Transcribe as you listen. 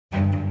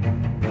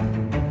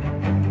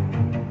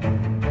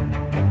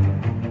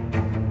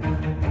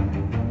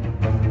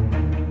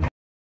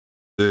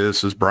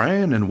This is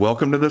Brian, and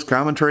welcome to this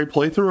commentary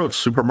playthrough of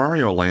Super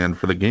Mario Land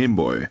for the Game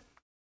Boy.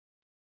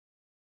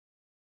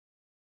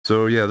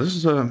 So yeah, this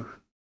is a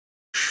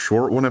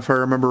short one if I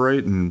remember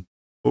right, and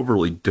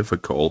overly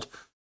difficult.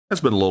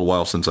 It's been a little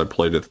while since I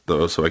played it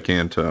though, so I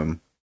can't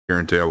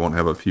guarantee I won't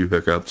have a few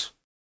hiccups.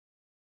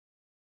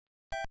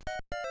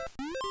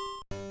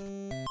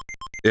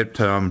 It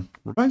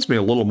reminds me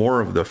a little more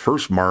of the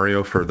first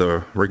Mario for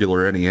the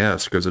regular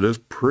NES, because it is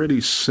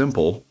pretty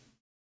simple.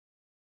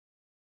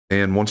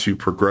 And once you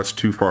progress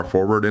too far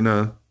forward in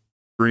a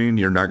screen,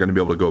 you're not going to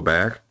be able to go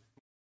back.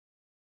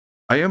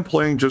 I am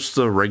playing just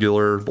the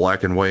regular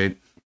black and white,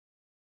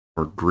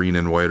 or green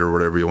and white, or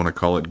whatever you want to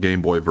call it,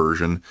 Game Boy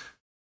version.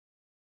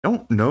 I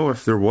don't know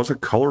if there was a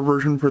color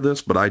version for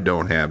this, but I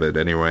don't have it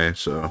anyway,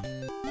 so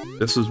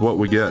this is what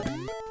we get.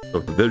 So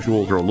if the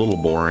visuals are a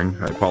little boring,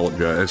 I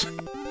apologize.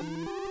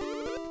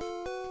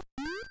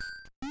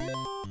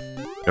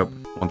 Yep,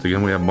 once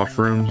again we have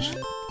mushrooms.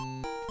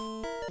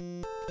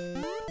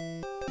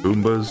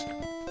 Goombas.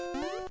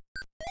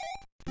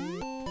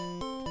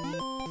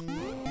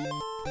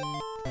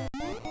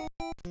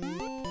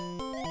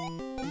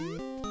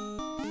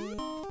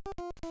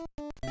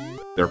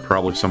 There are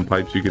probably some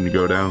pipes you can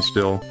go down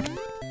still.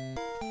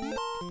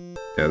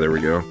 Yeah, there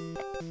we go.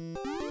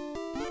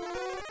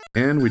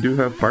 And we do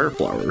have fire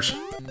flowers.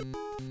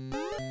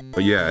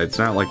 But yeah, it's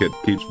not like it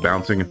keeps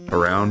bouncing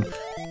around.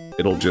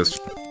 It'll just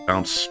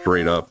bounce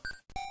straight up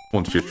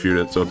once you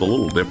shoot it, so it's a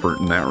little different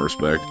in that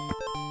respect.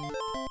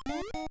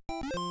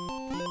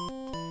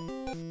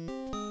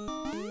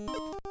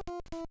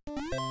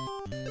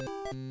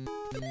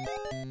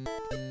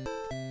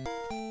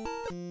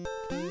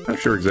 Not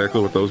sure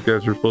exactly what those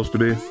guys are supposed to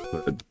be,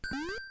 but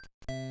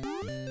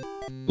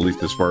at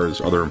least as far as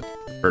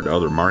compared to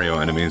other Mario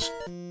enemies,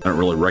 I don't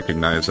really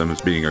recognize them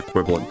as being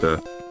equivalent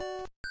to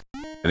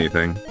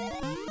anything.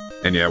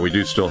 And yeah, we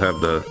do still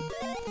have the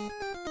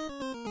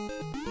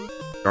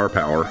star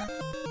power.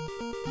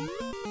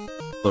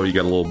 So you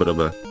got a little bit of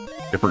a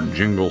different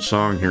jingle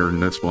song here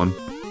in this one.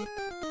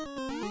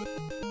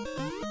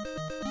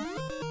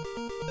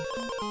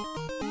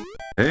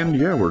 And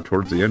yeah, we're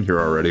towards the end here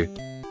already.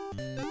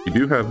 You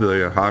do have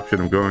the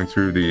option of going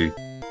through the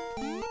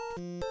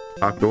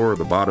top door or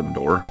the bottom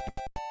door.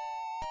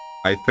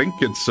 I think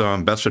it's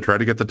best to try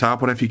to get the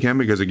top one if you can,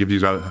 because it gives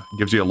you a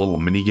little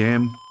mini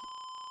game,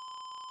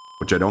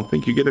 which I don't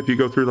think you get if you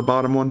go through the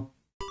bottom one.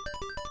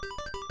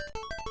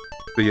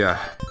 But yeah,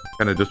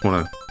 kind of just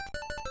want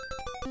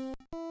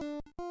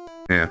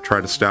to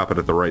try to stop it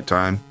at the right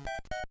time.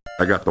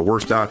 I got the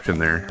worst option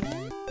there.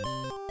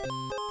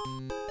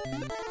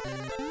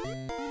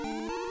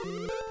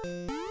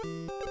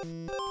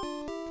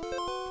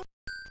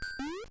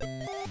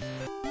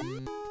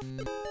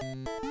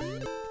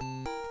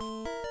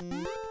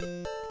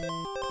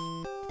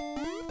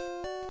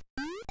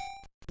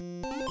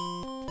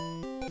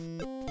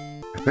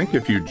 I think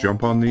if you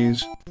jump on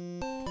these,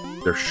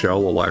 their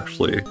shell will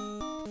actually...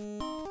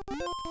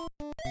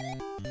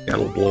 yeah,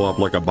 it'll blow up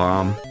like a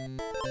bomb.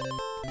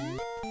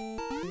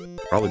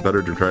 Probably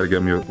better to try to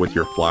get them with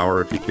your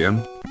flower if you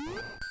can.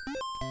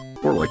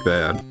 Or like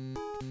that.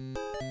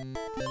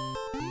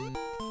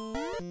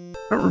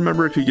 I don't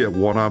remember if you get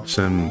one-ups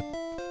and...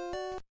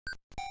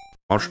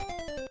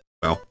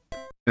 well,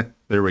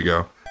 there we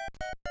go.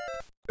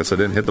 Guess I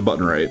didn't hit the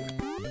button right.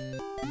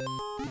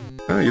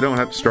 You don't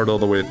have to start all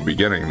the way at the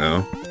beginning,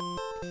 though.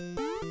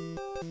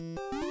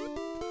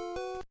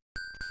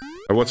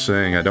 I was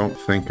saying, I don't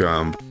think you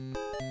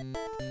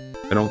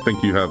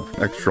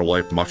have extra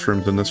life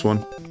mushrooms in this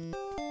one.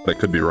 But I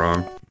could be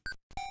wrong.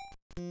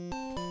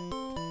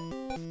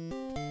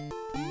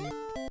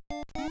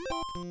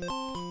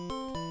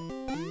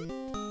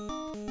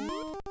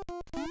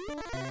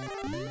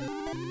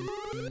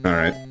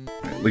 Alright,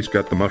 at least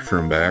got the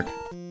mushroom back.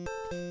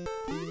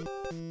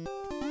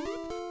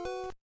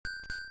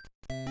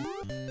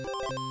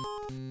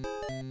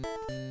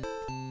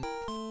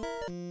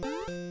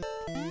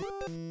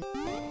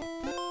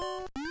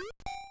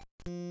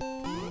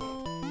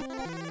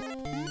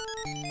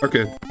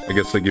 Okay, I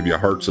guess they give you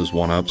hearts as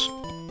one-ups.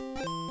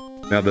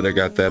 Now that I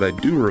got that, I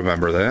do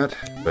remember that,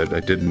 but I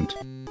didn't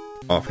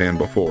offhand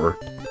before.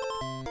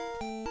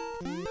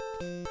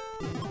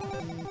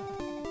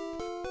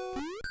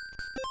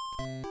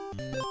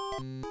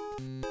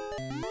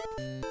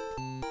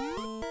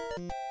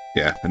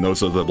 Yeah, and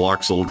those are the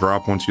blocks that'll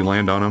drop once you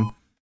land on them.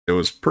 It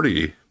was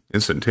pretty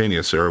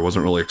instantaneous there. I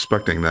wasn't really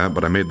expecting that,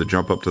 but I made the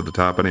jump up to the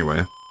top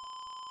anyway.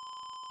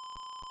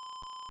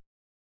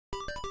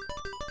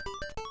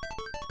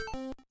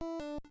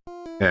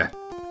 Yeah.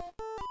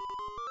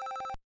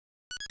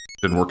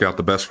 Didn't work out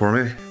the best for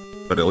me,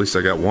 but at least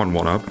I got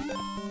one-up.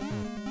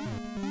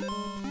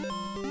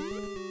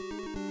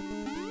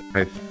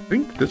 I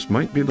think this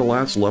might be the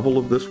last level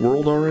of this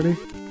world already.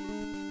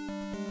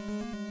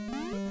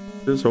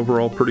 It is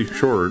overall pretty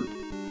short.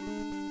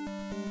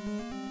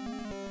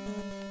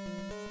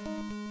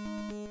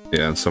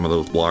 Yeah, and some of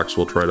those blocks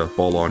will try to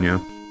fall on you.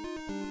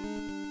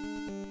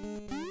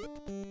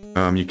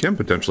 You can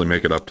potentially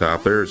make it up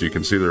top there. As you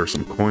can see, there are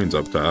some coins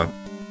up top.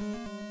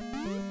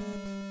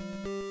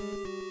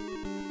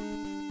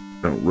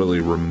 don't really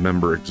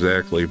remember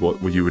exactly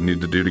what you would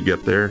need to do to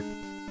get there.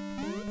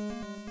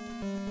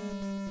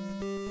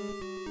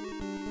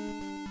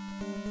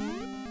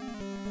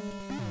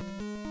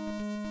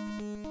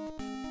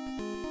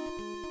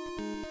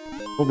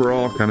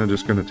 Overall, kind of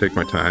just going to take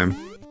my time.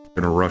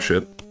 Going to rush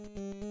it.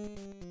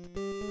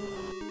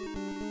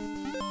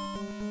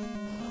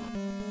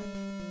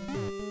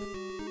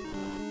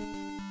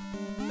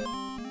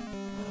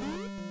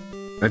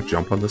 Can I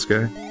jump on this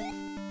guy?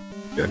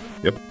 Yeah,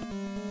 yep.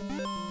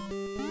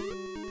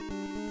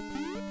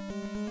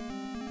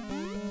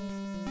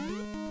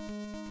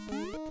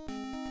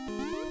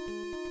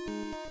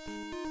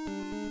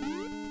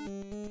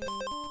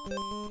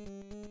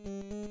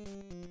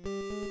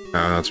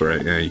 That's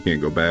right, yeah, you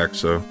can't go back,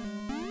 so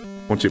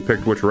once you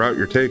picked which route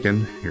you're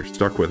taking, you're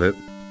stuck with it.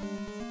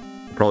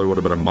 Probably would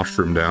have been a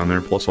mushroom down there,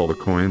 plus all the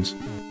coins.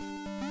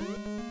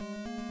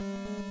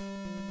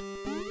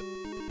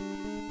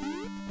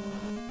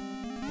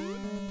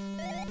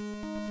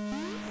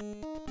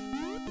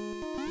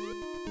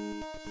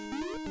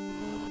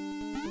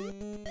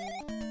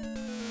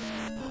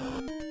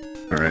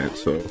 Alright,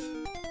 so...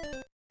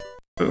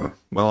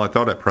 well, I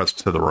thought I pressed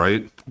to the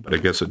right, but I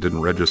guess it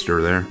didn't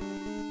register there.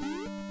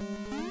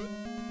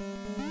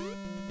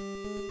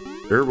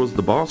 There was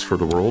the boss for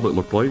the world, it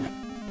looked like.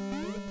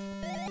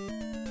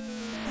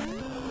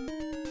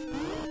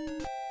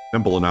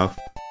 Simple enough.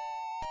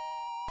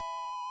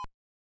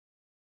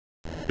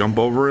 Jump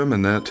over him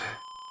and that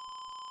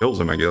kills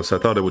him, I guess. I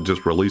thought it would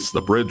just release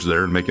the bridge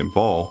there and make him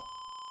fall.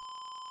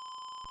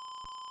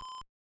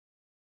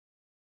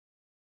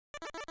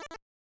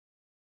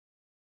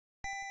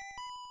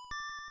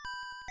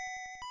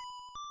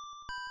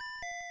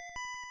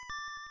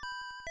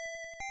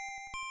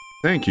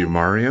 Thank you,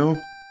 Mario.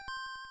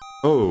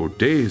 Oh,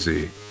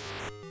 Daisy.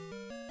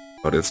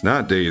 But it's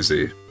not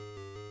Daisy.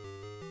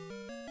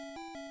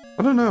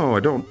 I don't know. I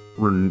don't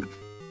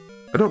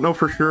know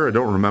for sure. I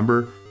don't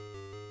remember.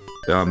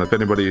 If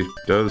anybody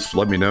does,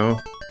 let me know.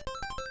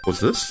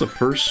 Was this the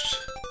first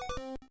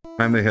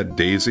time they had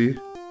Daisy?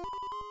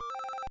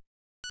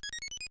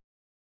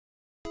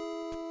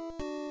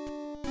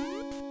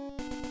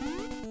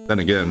 Then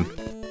again,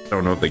 I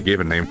don't know if they gave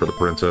a name for the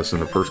princess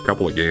in the first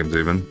couple of games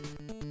even.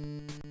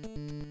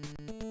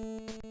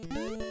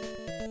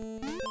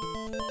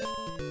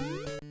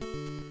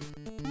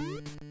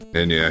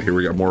 And yeah, here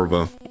we got more of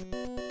a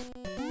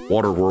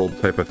water world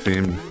type of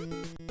theme.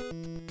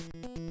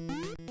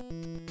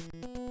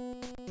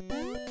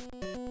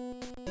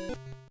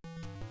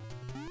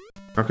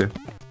 Okay.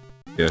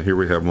 Yeah, here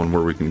we have one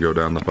where we can go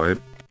down the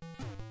pipe.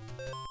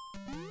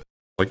 I'd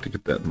like to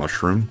get that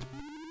mushroom.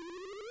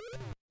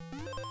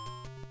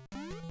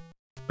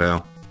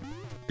 Well,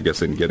 I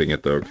guess in getting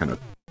it though, kind of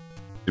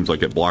seems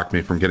like it blocked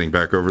me from getting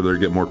back over there to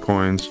get more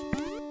coins.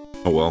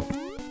 Oh well.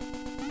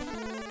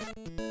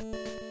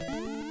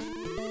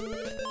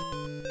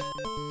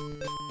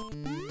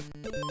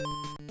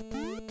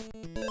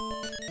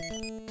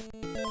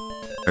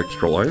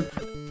 Extra life.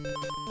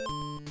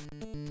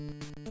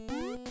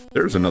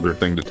 There's another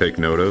thing to take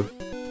note of.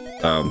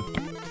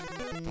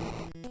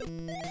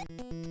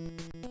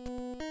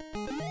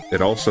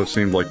 It also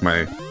seemed like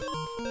my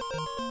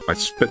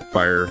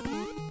Spitfire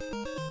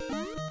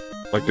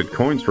collected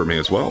coins for me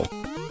as well.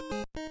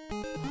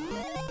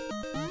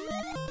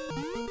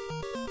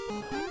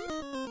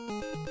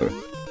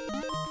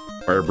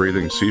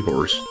 Fire-breathing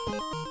seahorse.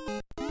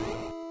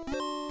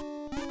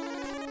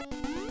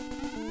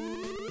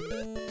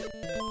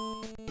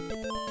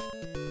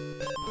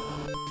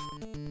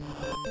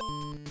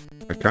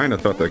 I kind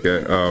of thought that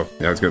guy... Oh,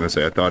 yeah, I was going to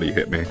say, I thought he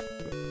hit me.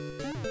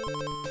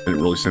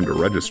 Didn't really seem to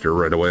register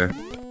right away.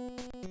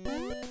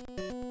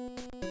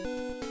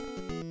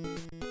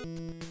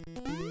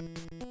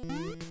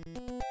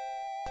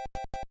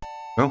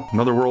 Well,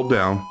 another world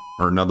down.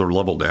 Or another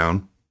level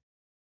down.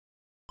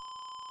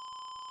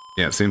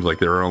 Yeah, it seems like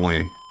there are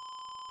only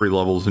 3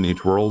 levels in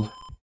each world.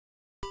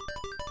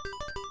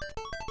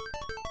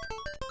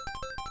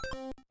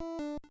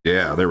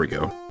 Yeah, there we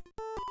go.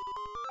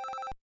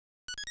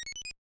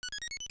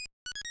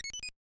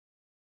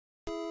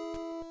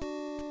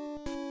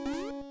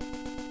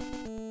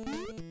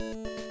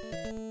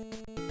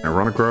 Can I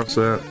run across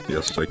that?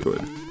 Yes, I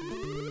could.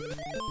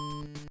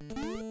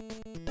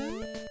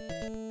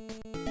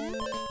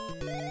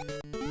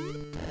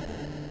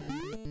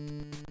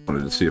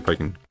 Wanted to see if I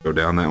can go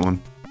down that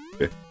one.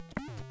 Okay.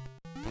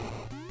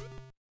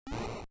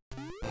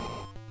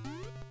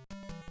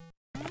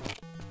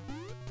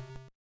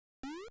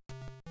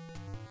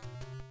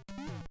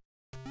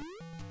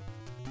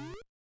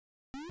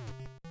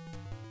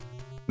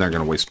 Not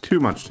gonna waste too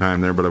much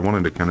time there, but I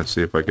wanted to kind of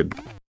see if I could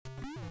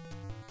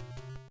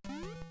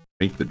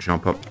make the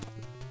jump up.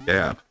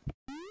 Yeah.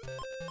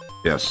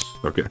 Yes,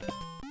 okay.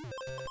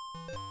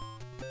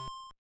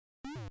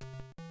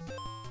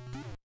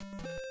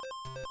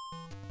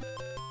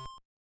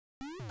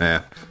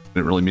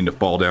 Didn't really mean to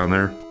fall down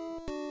there.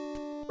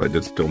 I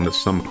did still miss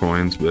some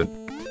coins, but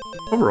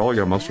overall I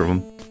got most of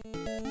them.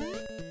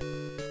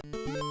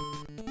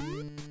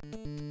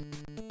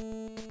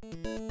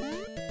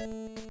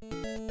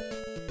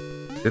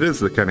 it is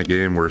the kind of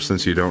game where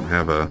since you don't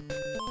have a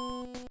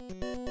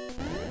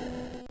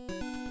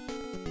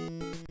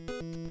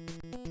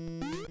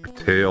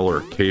tail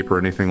or cape or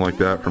anything like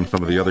that from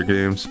some of the other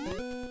games,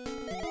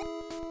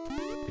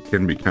 it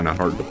can be kind of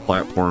hard to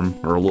platform,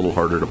 or a little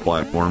harder to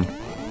platform.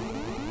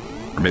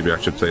 Or maybe I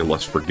should say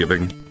less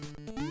forgiving.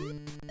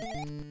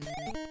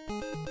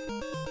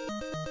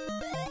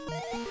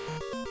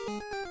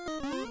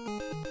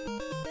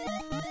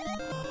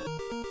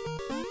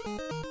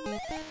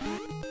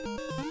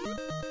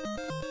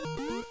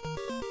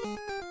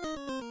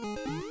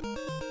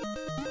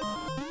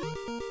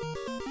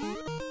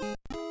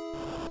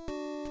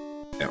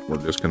 Yeah, we're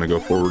just gonna go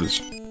forward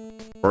as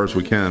far as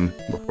we can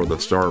before the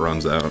star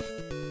runs out.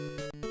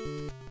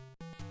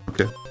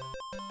 Okay.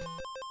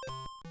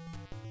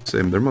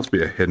 Same, there must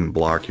be a hidden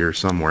block here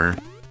somewhere.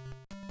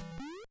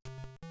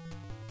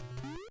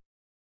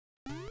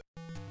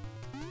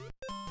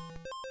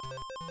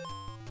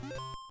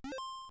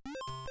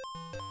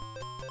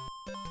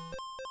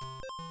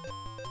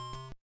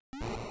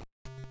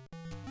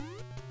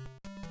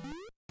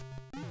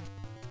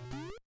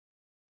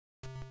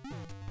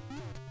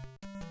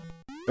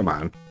 Come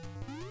on.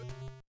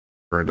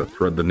 Trying to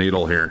thread the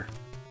needle here.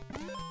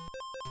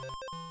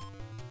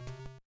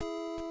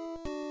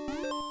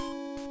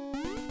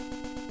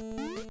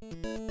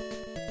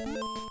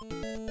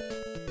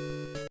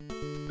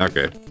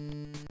 Okay.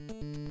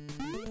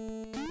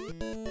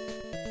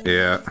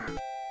 Yeah. I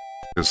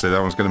was gonna say that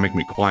one's gonna make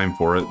me climb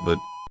for it, but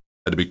I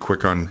had to be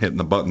quick on hitting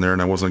the button there,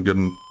 and I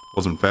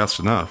wasn't fast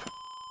enough.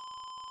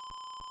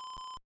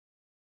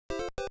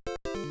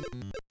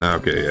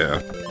 Okay, yeah.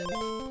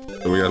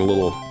 So we got a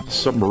little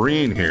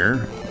submarine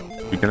here.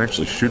 We can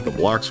actually shoot the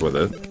blocks with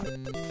it.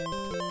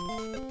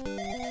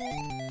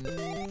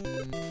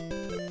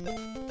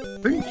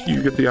 I think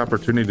you get the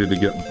opportunity to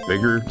get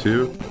bigger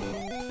too.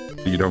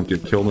 So you don't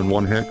get killed in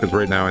one hit, because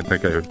right now I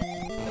think I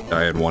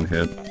die in one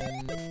hit.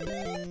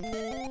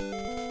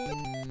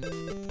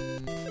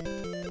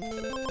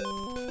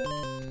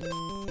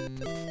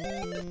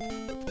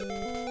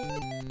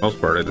 Most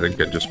part, I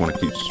think I just want to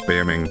keep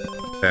spamming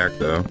attack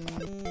though.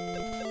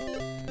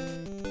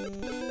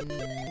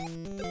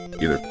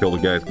 Either kill the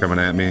guys coming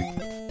at me,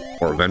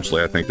 or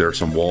eventually I think there are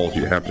some walls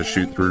you have to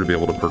shoot through to be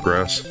able to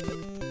progress.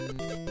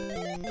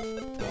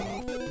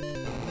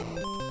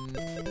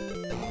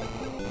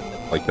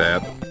 Like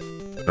that.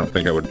 I don't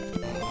think I would...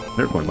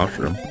 There's my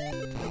mushroom.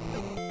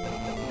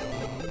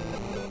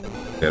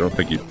 Yeah, I don't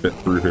think you'd fit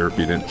through here if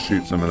you didn't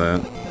shoot some of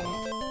that.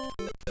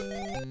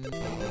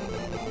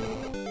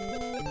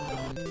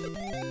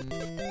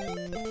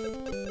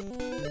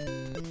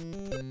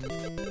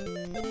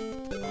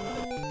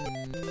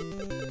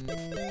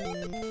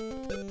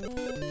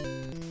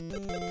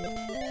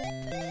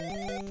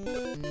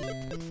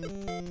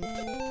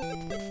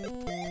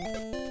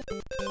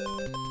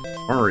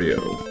 Mario.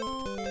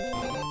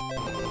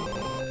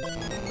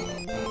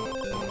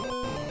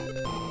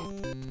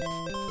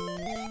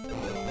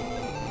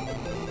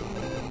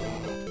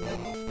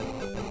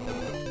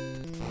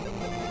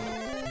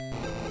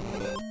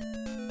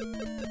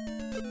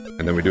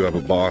 And then we do have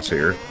a boss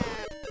here.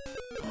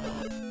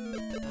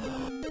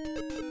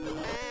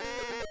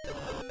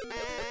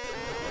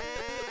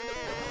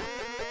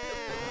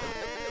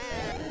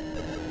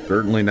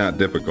 Certainly not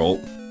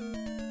difficult.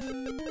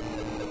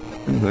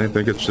 I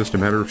think it's just a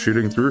matter of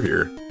shooting through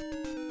here.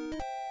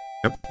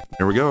 Yep,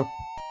 here we go.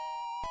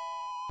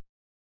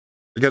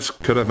 I guess,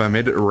 could have I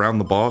made it around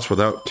the boss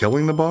without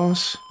killing the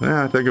boss?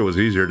 I think it was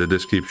easier to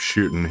just keep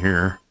shooting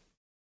here.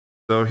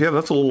 So yeah,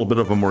 that's a little bit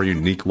of a more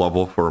unique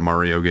level for a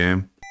Mario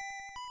game.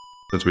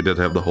 Since we did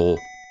have the whole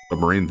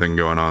submarine thing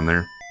going on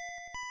there.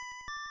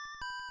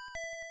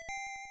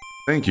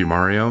 Thank you,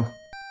 Mario.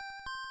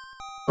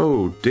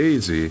 Oh,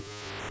 Daisy.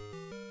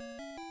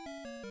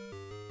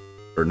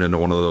 Turned into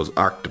one of those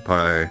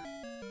octopi.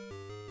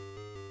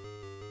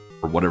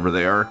 Or whatever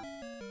they are.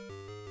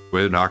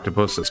 Squid,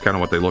 octopus, that's kind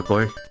of what they look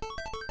like.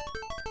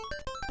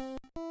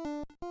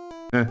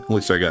 At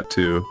least I got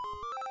two.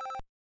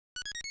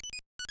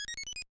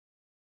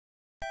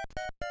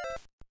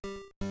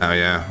 Oh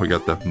yeah, we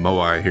got the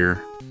Moai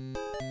here.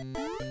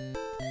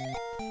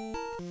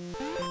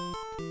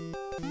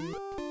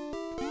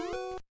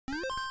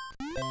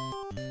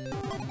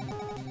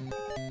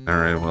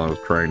 Alright, well I was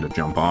trying to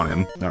jump on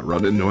him, not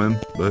run into him,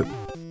 but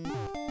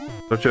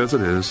such as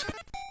it is.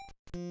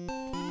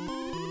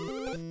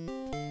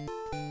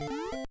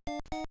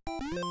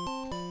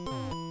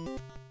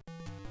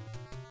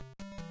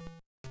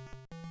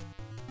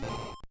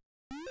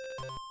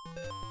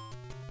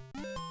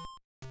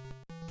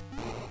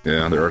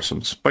 Yeah, there are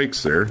some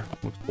spikes there.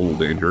 Looks a little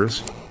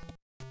dangerous.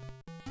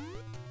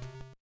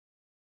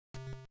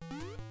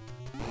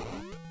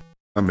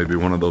 Maybe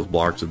one of those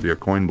blocks would be a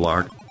coin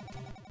block.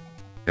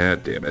 Ah,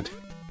 damn it.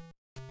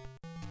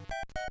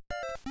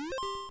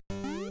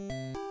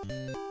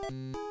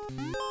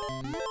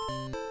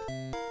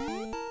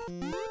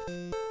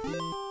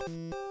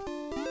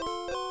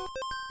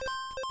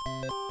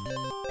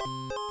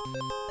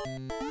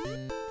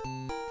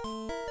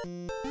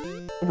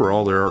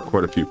 Overall, there are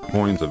quite a few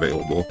coins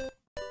available.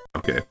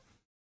 Okay.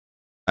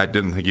 I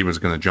didn't think he was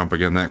going to jump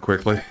again that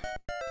quickly.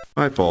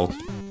 My fault.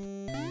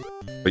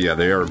 But yeah,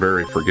 they are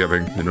very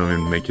forgiving. They don't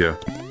even make you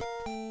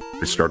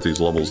restart these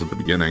levels at the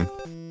beginning.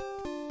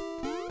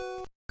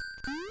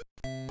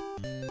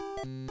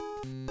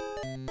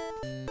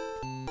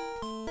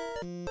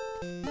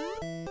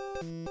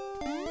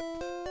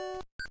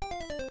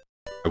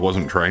 I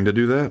wasn't trying to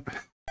do that.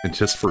 It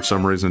just, for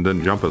some reason,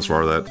 didn't jump as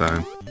far that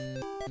time.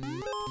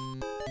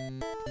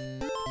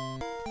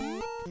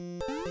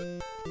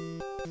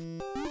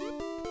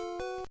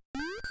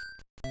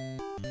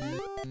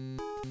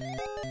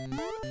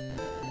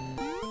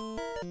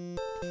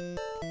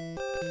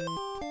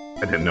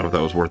 I didn't know if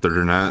that was worth it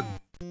or not.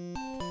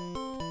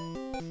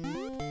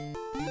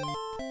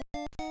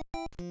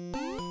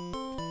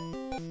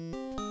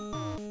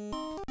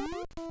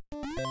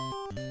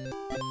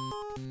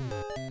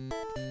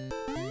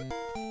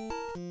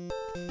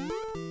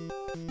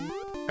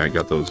 I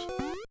got those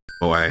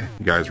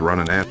guys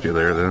running at you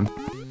there then.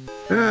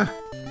 Yeah.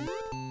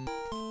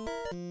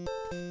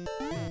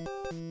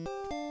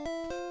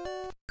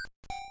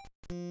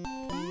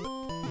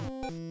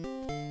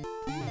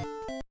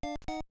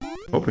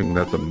 Hoping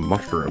that's a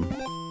mushroom.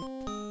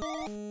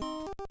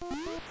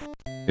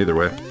 Either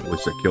way, at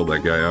least I killed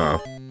that guy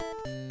off.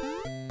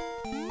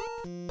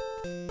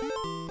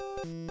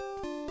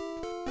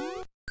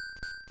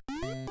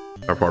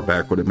 How far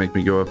back would it make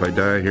me go if I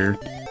die here?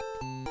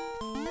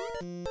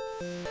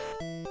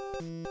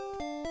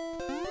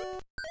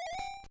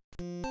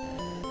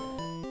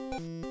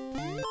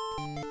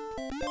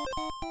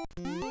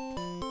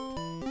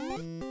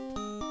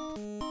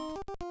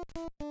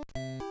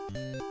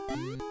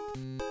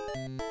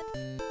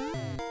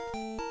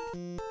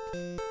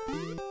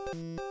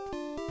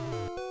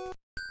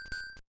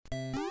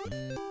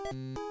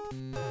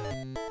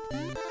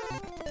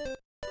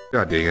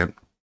 God dang it.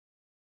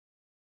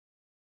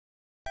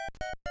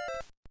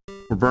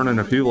 We're burning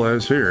a few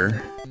lives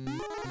here.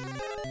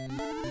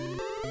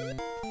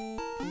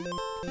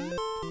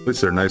 At least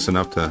they're nice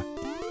enough to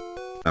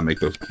not make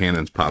those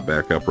cannons pop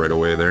back up right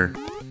away there.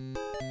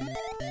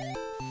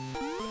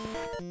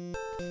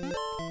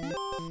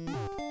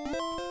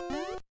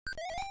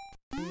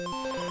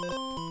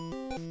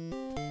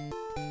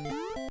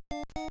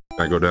 Can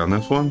I go down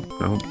this one?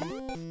 No.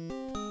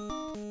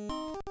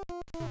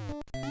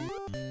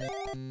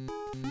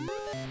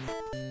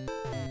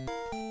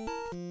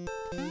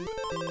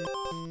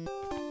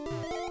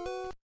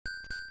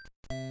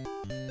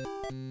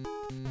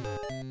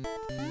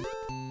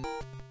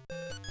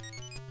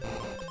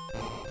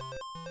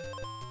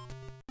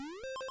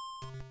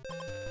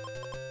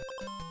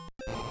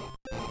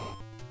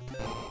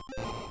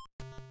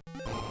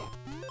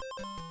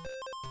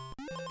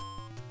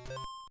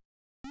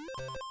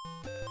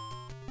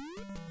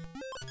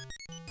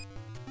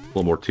 A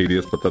little more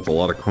tedious, but that's a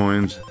lot of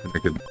coins. I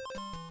could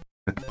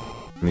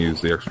use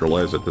the extra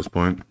lives at this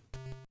point.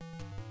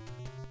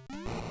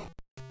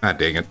 Ah,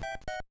 dang it.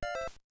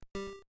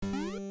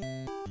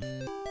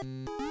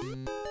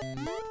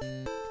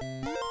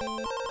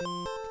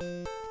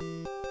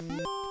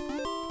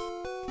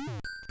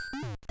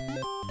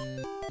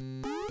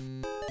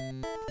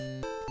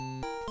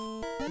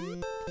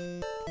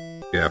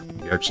 Yeah,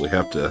 you actually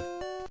have to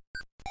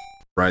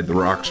ride the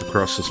rocks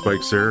across the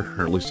spikes there,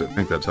 or at least I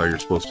think that's how you're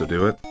supposed to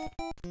do it.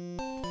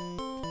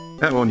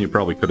 That one you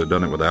probably could have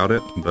done it without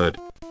it, but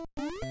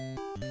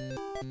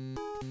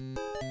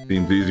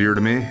seems easier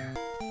to me.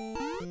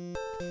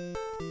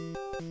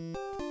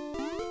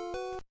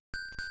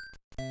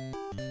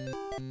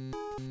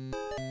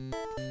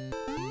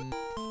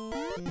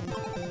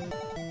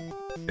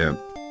 Yeah,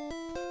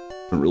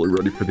 I'm really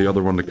ready for the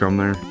other one to come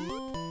there.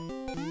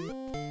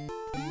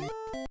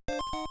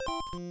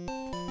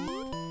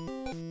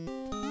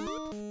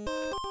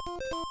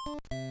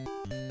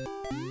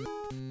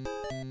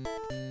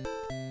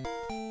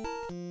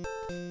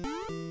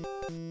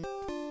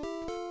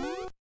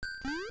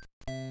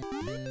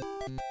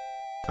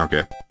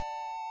 Okay.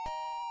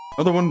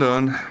 Other one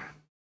done.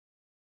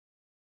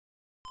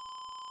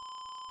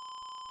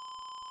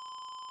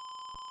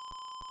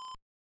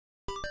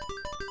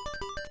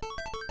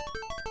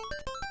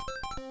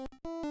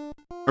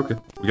 Okay,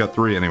 we got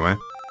 3 anyway.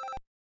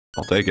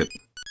 I'll take it.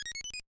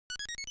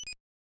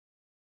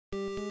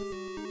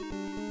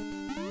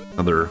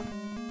 Another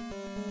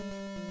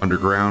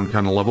underground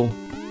kind of level.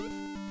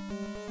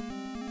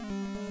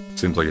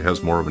 Seems like it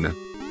has more of an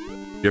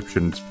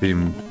Egyptian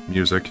theme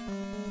music.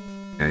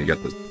 And you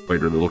got the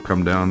spider that'll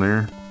come down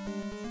there.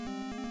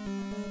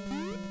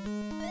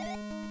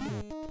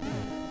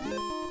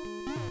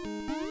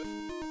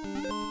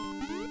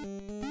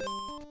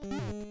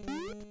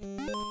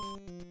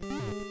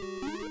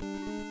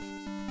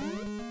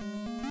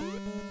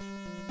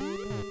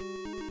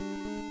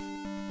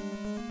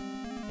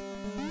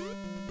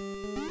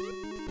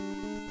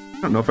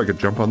 I don't know if I could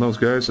jump on those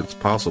guys. It's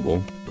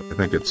possible, but I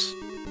think it's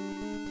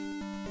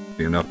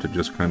enough to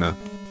just kind of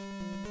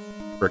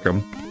trick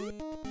them.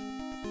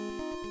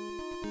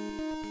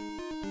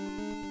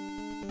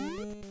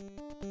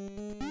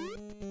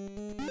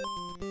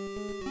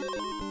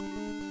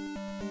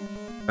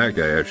 That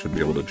guy I should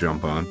be able to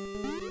jump on.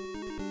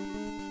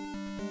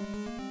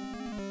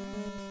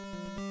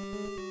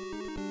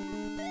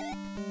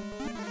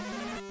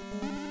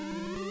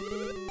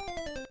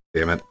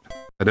 Damn it.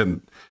 I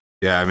didn't...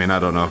 Yeah, I mean, I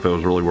don't know if it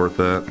was really worth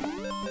that.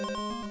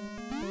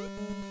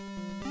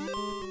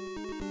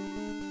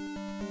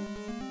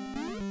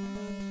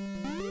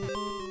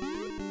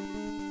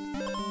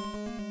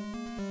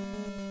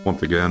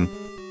 Once again,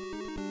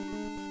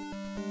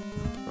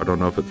 I don't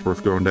know if it's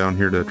worth going down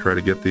here to try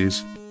to get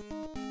these.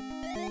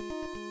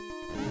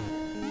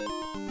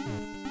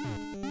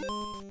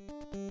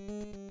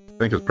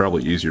 I think it's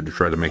probably easier to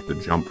try to make the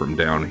jump from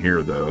down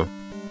here, though.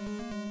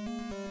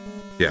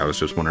 Yeah, I was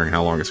just wondering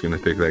how long it's going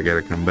to take that guy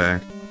to come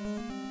back.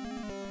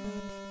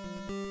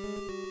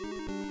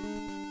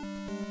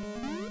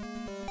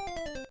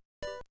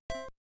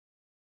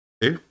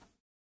 Okay.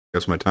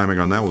 Guess my timing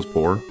on that was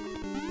poor.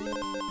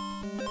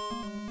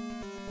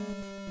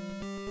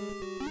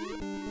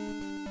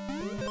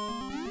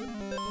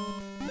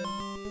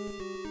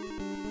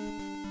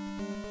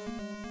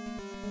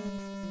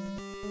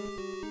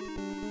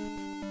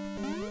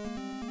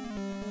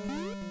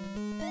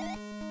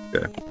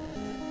 Okay.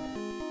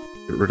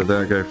 Get rid of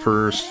that guy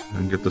first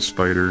and get the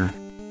spider.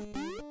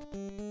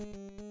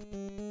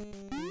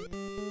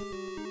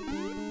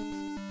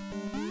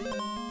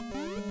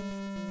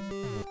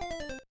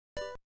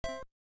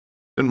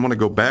 Didn't want to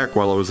go back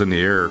while I was in the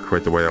air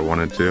quite the way I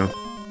wanted to.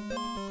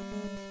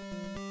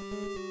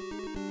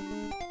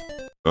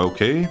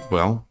 Okay,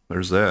 well,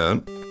 there's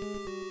that.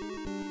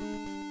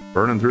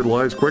 Burning through the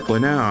lights quickly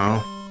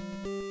now.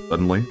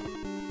 Suddenly.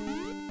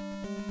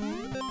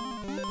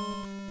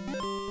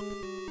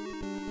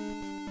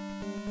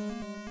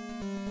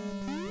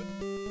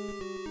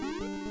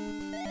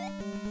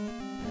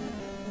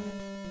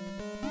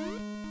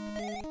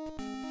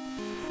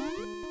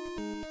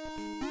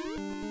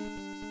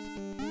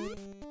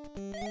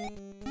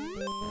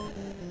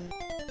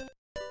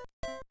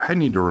 I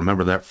need to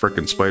remember that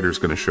frickin' spider's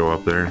gonna show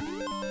up there.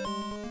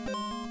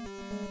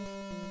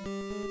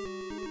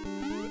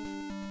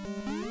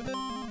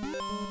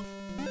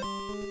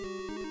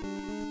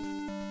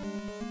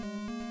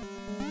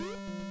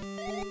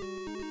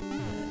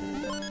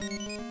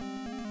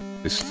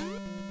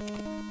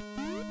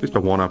 At least a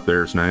one up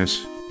there is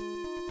nice.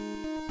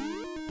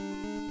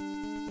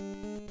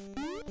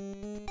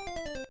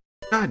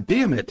 God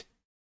damn it!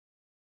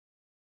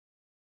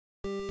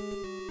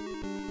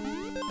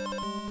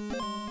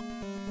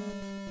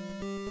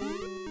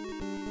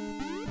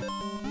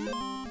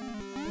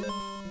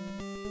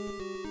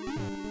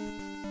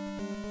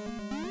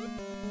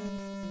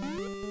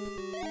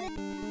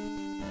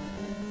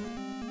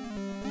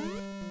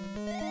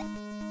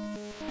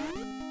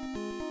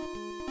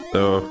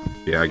 So,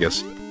 yeah, I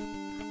guess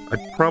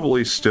I'd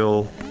probably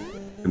still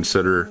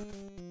consider...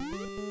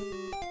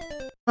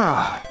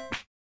 I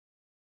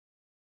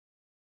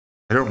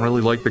don't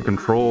really like the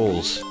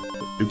controls.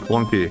 They're too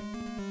clunky.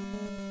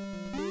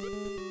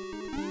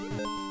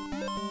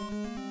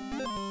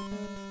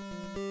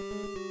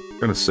 I'm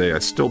gonna say, I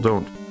still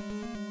don't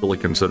really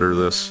consider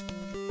this,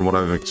 from what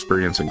I'm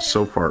experiencing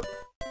so far.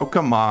 Oh,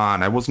 come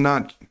on, I was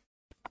not...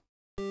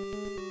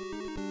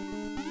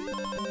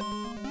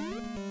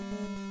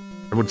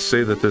 I would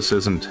say that this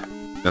isn't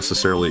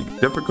necessarily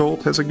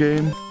difficult as a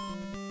game,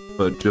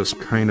 but just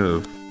kind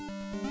of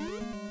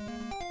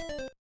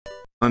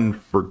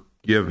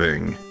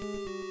unforgiving.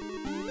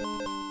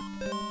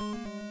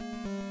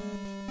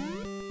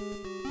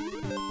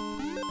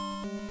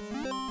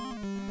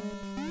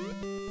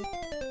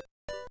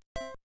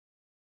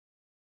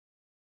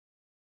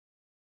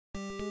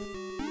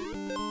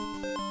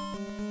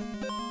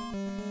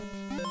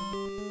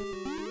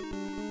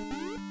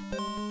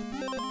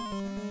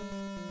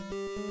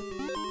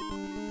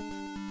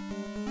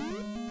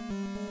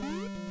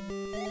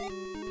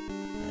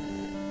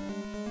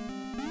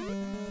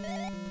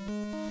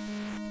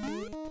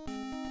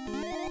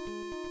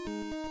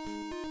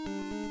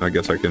 I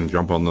guess I can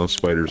jump on those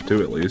spiders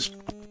too, at least.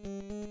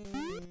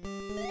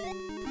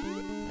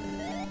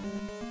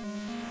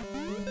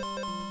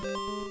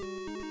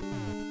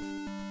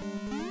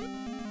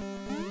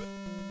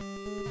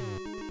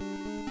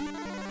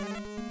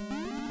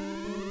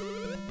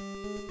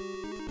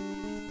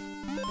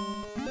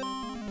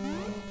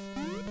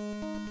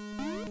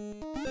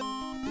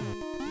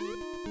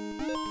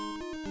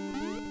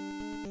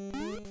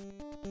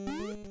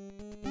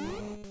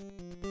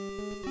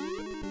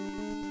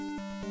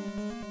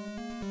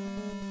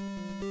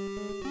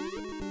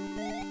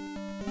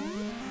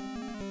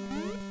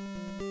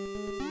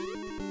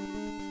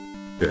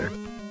 Okay.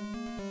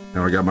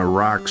 Now I got my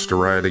rocks to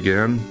ride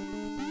again.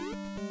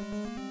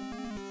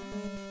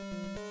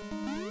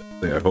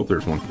 Yeah, I hope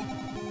there's one.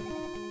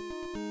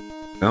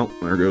 Oh,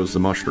 there goes the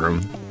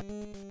mushroom.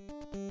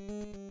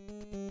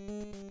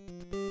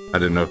 I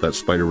didn't know if that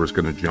spider was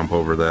going to jump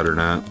over that or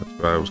not. That's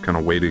why I was kind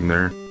of waiting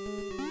there.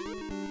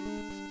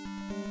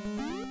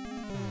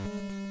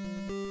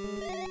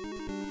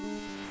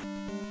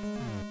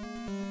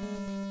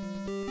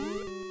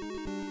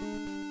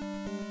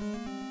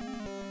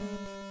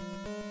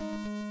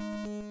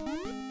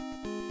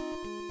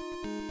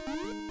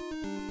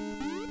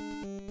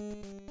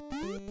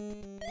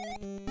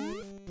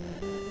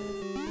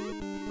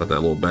 Thought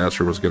that little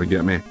bastard was going to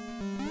get me.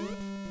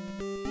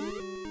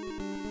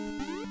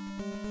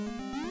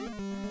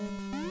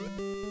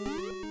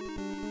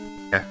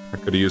 Yeah, I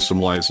could have used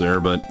some lives there,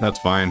 but that's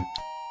fine.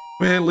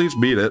 We at least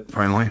beat it,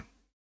 finally.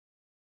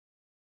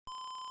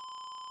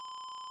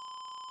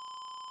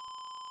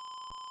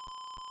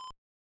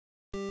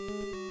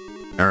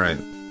 Alright,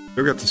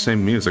 still got the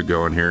same music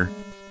going here.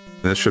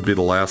 This should be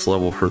the last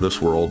level for this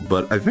world,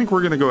 but I think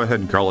we're going to go ahead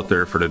and call it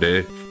there for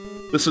today.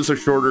 This is a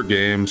shorter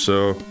game,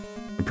 so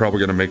I'm probably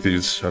going to make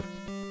these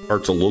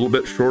parts a little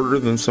bit shorter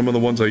than some of the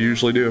ones I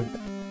usually do.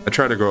 I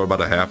try to go about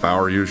a half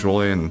hour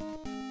usually, and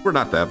we're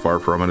not that far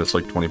from it. It's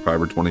like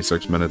 25 or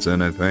 26 minutes in,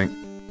 I think.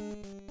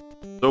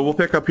 So we'll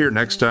pick up here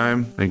next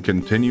time and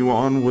continue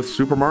on with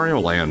Super Mario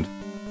Land.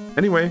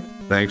 Anyway,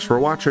 thanks for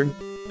watching,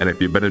 and if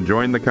you've been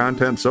enjoying the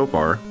content so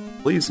far,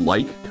 please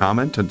like,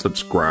 comment, and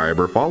subscribe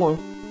or follow,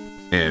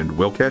 and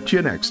we'll catch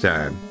you next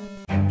time.